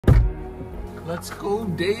Let's go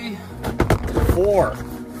day 4.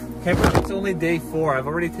 Can't believe it's only day 4. I've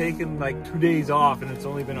already taken like 2 days off and it's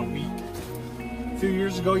only been a week. A few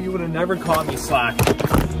years ago, you would have never caught me slacking.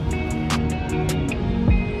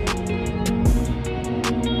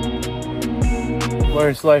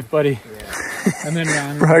 Where's life, buddy? Yeah. And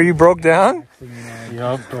then Are you broke down?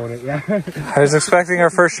 Yup, got it, yeah. I was expecting our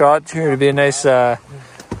first shot to be a nice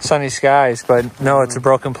sunny skies, but no, it's a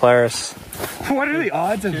broken Polaris. What are the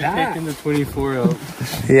odds of that? Taking the 24 out.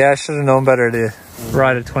 Yeah, I should have known better to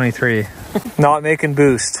ride a 23. Not making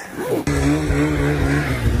boost.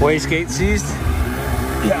 Wastegate seized?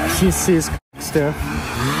 Yeah, she sees stuff.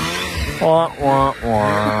 Wah, wah,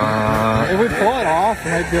 wah. If we pull it off,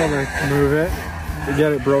 we might be able to move it. To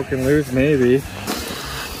get it broken loose, maybe.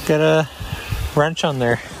 Get a wrench on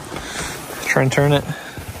there. Try and turn it.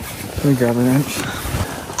 Let me grab a wrench.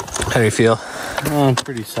 How do you feel? Oh, I'm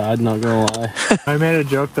pretty sad, not gonna lie. I made a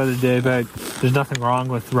joke the other day about there's nothing wrong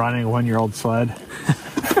with running a 1-year-old sled.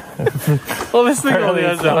 Well, this thing only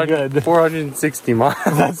has so good. 460 miles.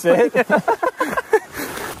 That's it.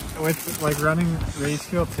 With like running race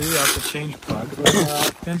fuel too, you have to change plugs more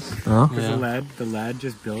often. Oh? Because the lead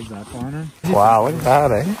just builds up on it. Wow, look at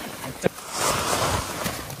that, eh?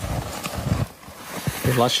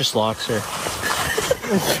 Your luscious locks are...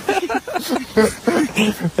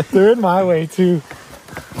 They're in my way too.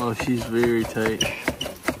 Oh, she's very tight.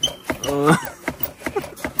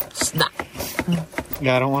 Snap!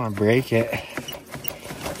 Yeah, I don't want to break it.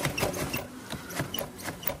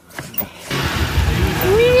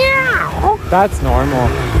 That's normal.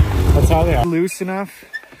 That's how they are. Loose enough,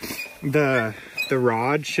 the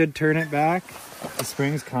rod should turn it back. The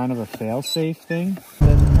spring's kind of a fail-safe thing. I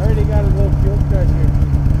already got a little fuel pressure.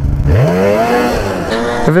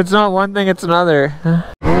 If it's not one thing, it's another.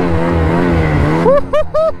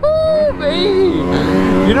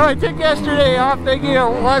 You know, I took yesterday off thinking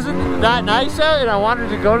it wasn't that nice out and I wanted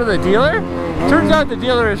to go to the dealer. Turns out the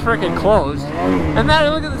dealer is freaking closed. And then I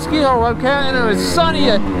look at the ski hill webcam and it was sunny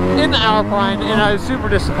in the Alpine and I was super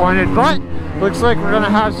disappointed. But looks like we're gonna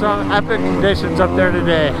have some epic conditions up there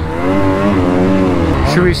today.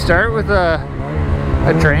 Should we start with a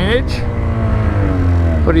drainage?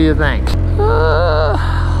 What do you think?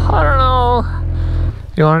 I don't know.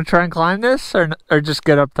 You want to try and climb this or just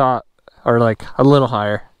get up top or like a little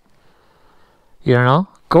higher? You don't know?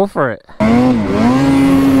 Go for it.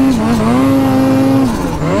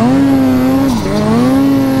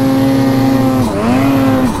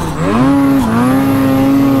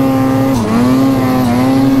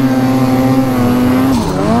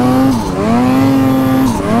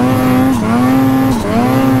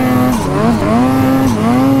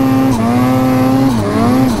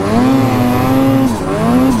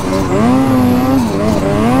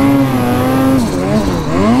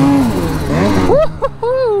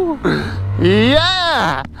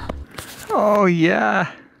 Yeah! Oh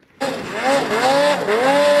yeah!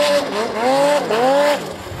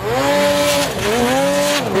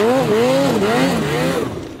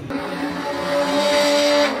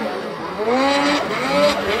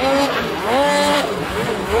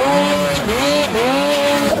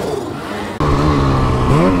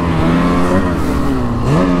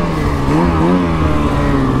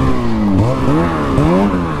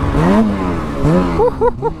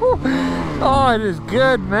 Oh, it is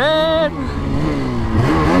good, man.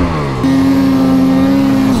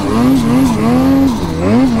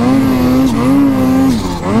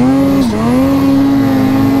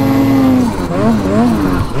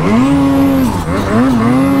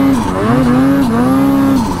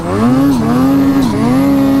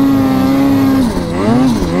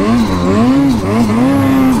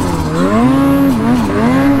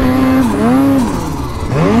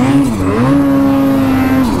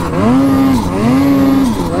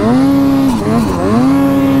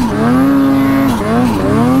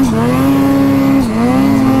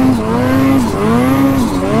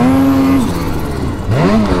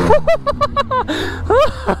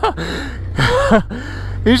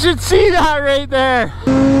 You should see that right there.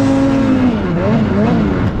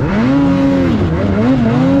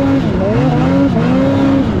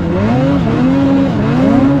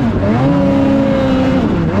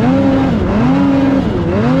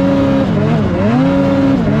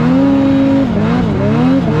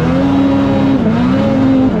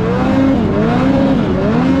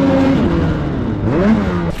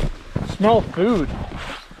 Smell food.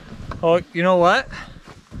 Oh, you know what?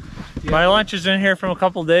 Yeah. My lunch is in here from a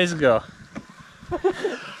couple days ago.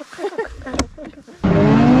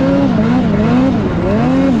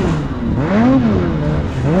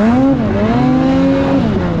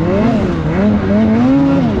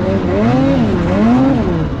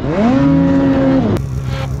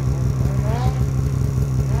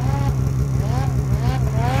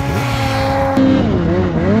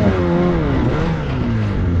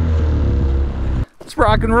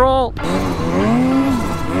 rock and roll.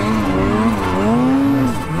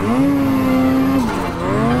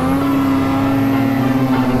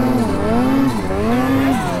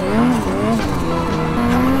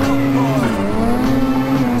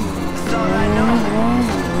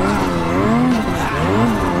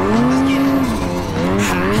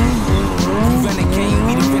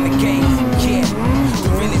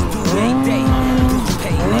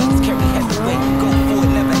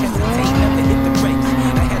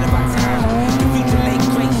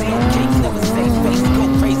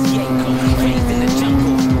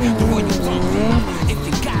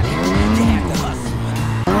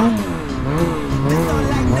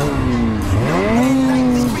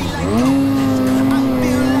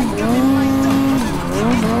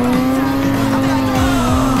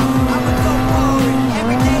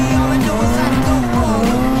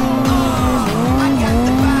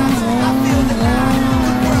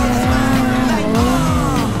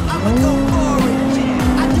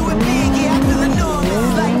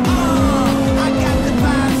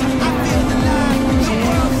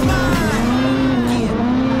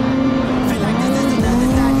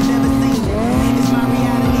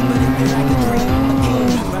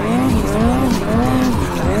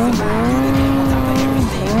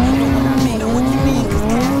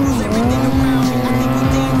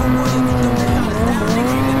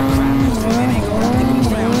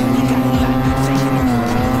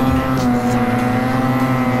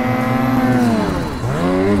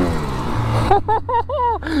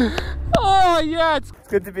 Oh yeah, it's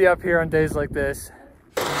good to be up here on days like this.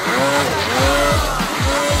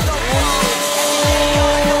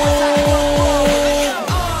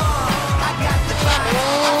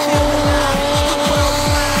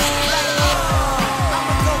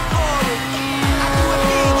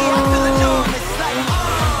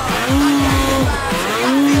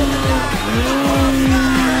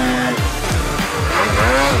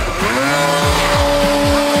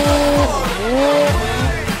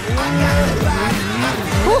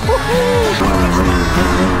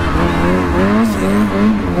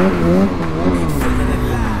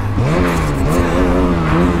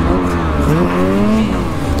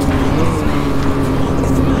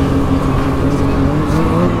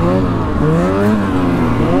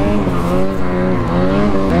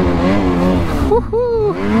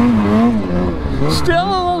 Still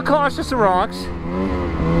a little cautious of rocks.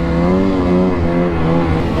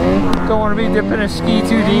 Don't want to be dipping a ski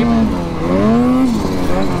too deep.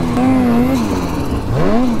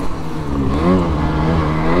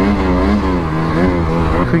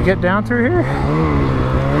 Can we get down through here?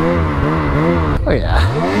 Oh yeah.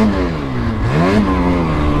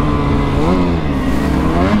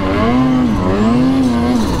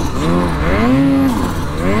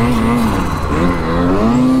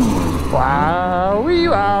 Wow, wee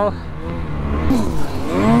wow.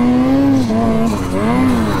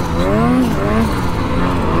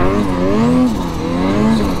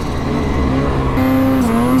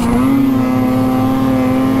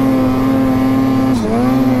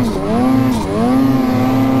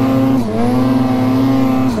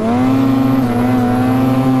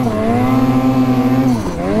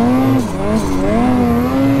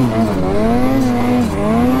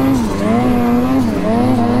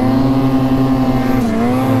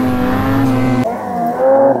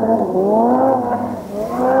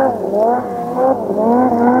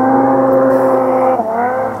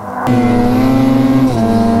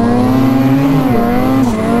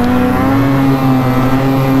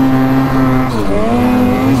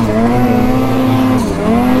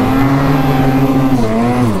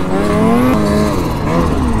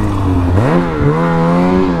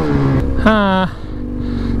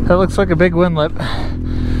 That looks like a big wind lip.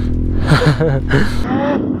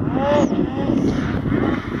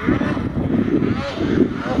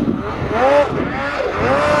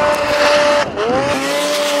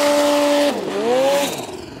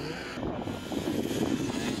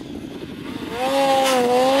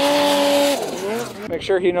 Make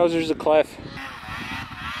sure he knows there's a cliff.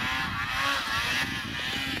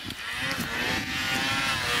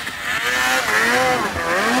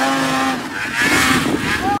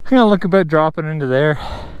 I'm gonna look about dropping into there.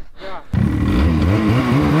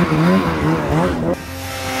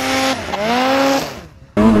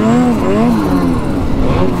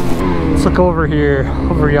 Let's look over here,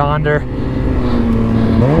 over yonder.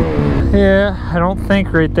 Yeah, I don't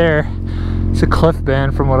think right there. It's a cliff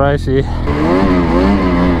band from what I see.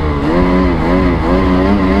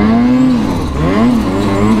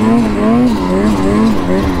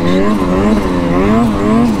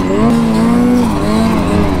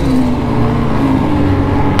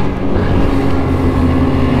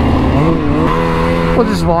 we'll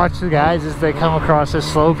just watch the guys as they come across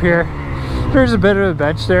this slope here. There's a bit of a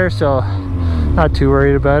bench there, so not too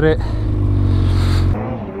worried about it.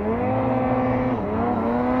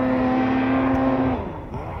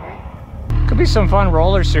 Could be some fun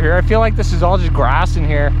rollers through here. I feel like this is all just grass in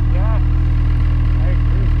here. Yeah, I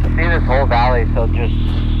agree. See this whole valley, so just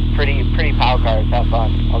pretty pow cars. Have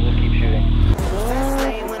fun. I'll just keep shooting.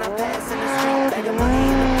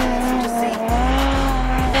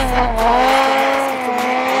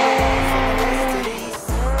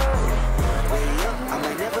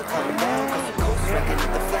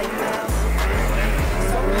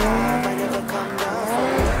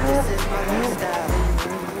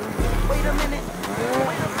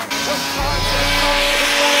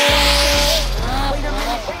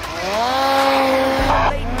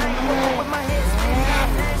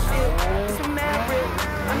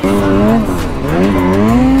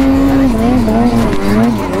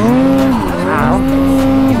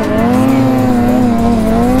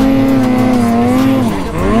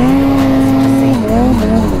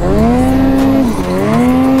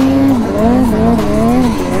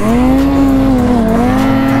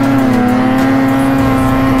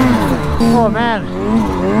 Oh man,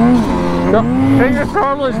 the finger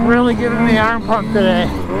throttle is really giving me arm pump today.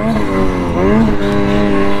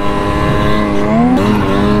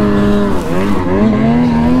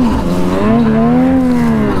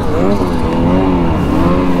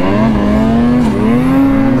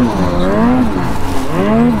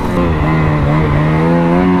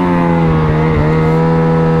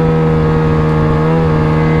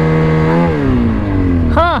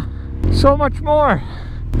 Huh, so much more.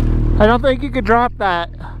 I don't think you could drop that.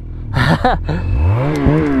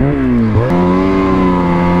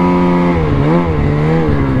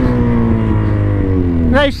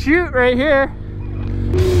 Nice shoot right here.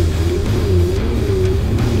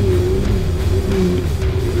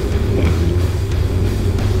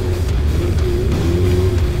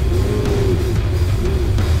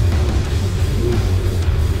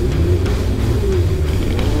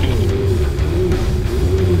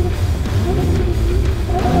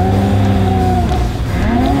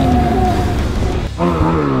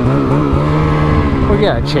 We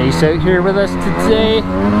got Chase out here with us today.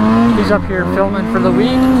 He's up here filming for the week.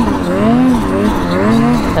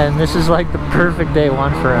 And this is like the perfect day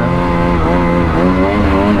one for him.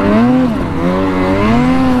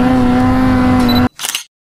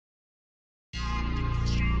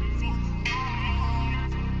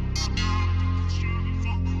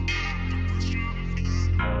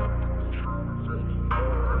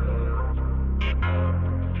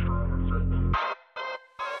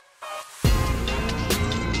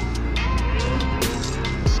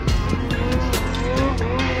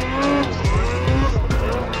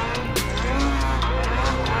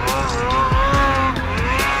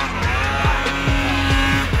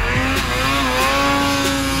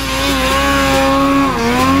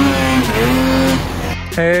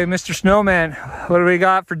 Hey, Mr. Snowman, what do we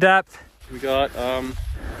got for depth? We got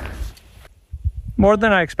More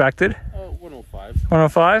than I expected. 105.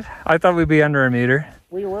 105? I thought we'd be under a meter.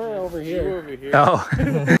 We were over here. You were over here. Oh.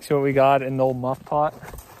 See what we got in the old muff pot. I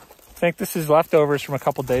think this is leftovers from a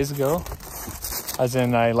couple days ago. As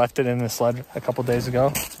in, I left it in the sled a couple days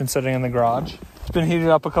ago. It's been sitting in the garage. It's been heated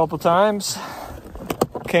up a couple times.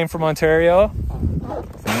 Came from Ontario.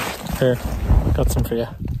 Here, got some for you.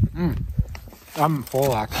 I'm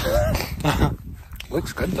full actually.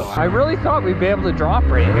 Looks good though. I really thought we'd be able to drop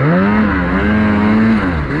right here.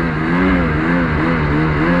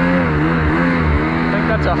 I think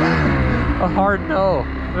that's a hard no.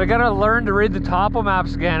 I gotta learn to read the topo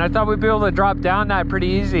maps again. I thought we'd be able to drop down that pretty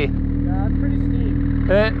easy. Yeah, it's pretty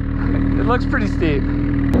steep. It looks pretty steep.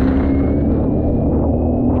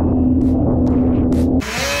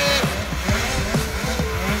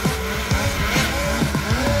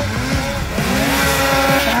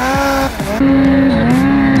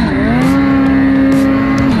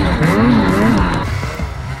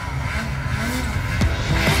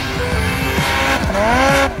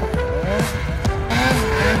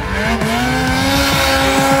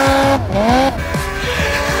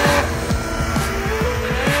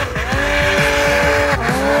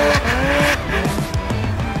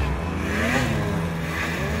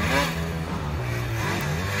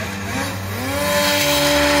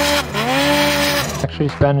 Actually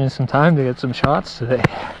spending some time to get some shots today.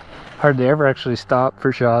 Hardly ever actually stop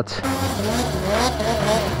for shots.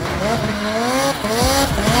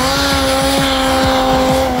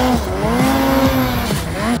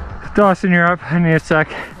 Dawson, you're up. I need a sec.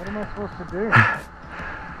 What am I supposed to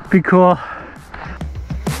do? Be cool.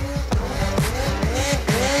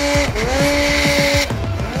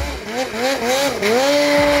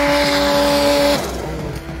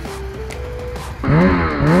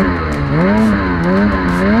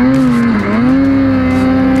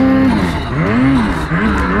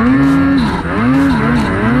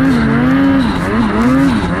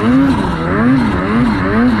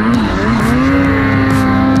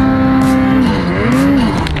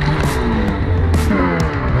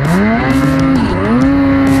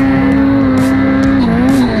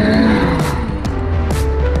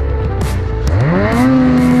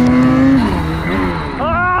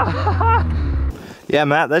 Yeah,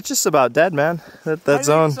 Matt, that's just about dead, man. That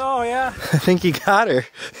zone. Oh yeah. I think you got her.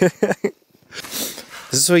 This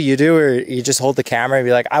is what you do, or you just hold the camera and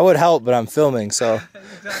be like, I would help, but I'm filming, so.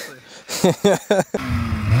 Exactly.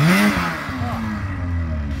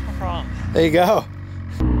 There you go.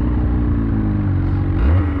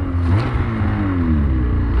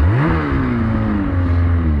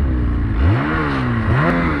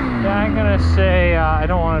 Yeah, I'm gonna say I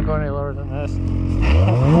don't want to go any lower than this.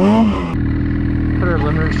 Put our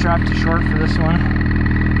limiter strap too short for this one.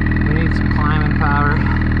 We need some climbing power.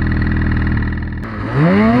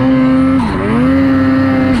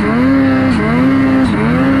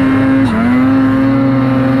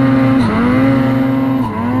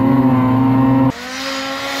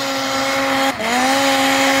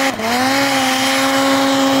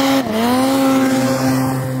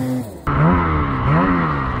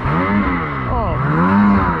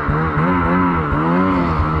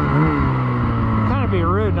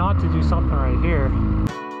 To do something right here.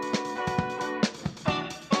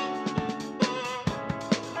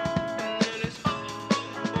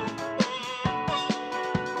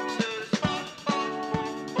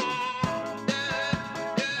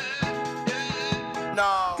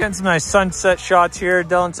 Getting some nice sunset shots here.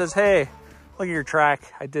 Dylan says, hey, look at your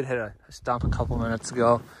track. I did hit a stump a couple minutes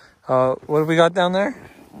ago. What have we got down there?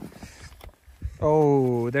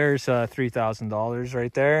 Oh, there's $3,000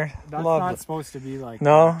 right there. That's not supposed to be like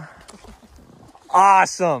no.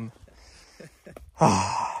 Awesome.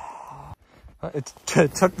 It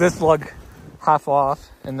took this lug half off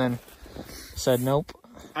and then said nope.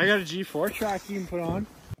 I got a G4 track you can put on.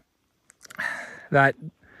 That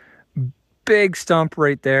big stump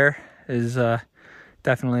right there is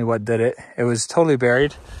definitely what did it. It was totally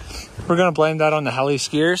buried. We're gonna blame that on the heli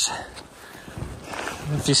skiers.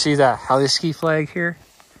 If you see that heli ski flag here,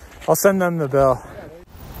 I'll send them the bill.